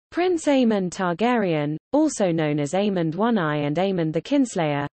Prince Aemond Targaryen, also known as Aemond One-Eye and Aemond the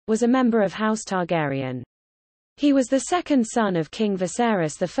Kinslayer, was a member of House Targaryen. He was the second son of King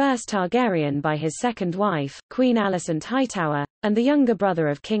Viserys I Targaryen by his second wife, Queen Alicent Hightower, and the younger brother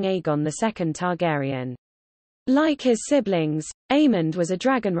of King Aegon II Targaryen. Like his siblings, Aemond was a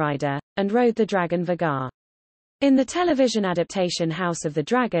dragon rider, and rode the dragon Vhagar. In the television adaptation House of the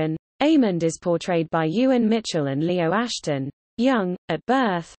Dragon, Aemond is portrayed by Ewan Mitchell and Leo Ashton. Young, at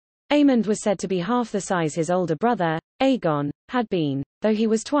birth, Aemond was said to be half the size his older brother, Aegon, had been, though he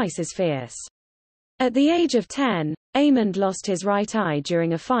was twice as fierce. At the age of 10, Aemond lost his right eye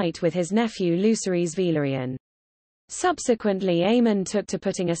during a fight with his nephew Lucerys Velaryon. Subsequently Aemond took to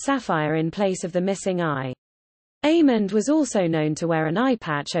putting a sapphire in place of the missing eye. Aemond was also known to wear an eye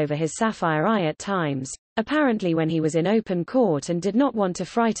patch over his sapphire eye at times, apparently when he was in open court and did not want to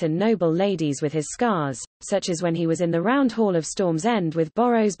frighten noble ladies with his scars, such as when he was in the Round Hall of Storm's End with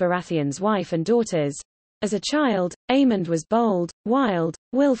Borros Baratheon's wife and daughters. As a child, Aemond was bold, wild,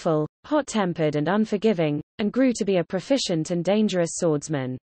 willful, hot-tempered and unforgiving, and grew to be a proficient and dangerous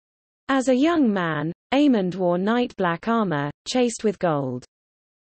swordsman. As a young man, Aemond wore night black armor, chased with gold.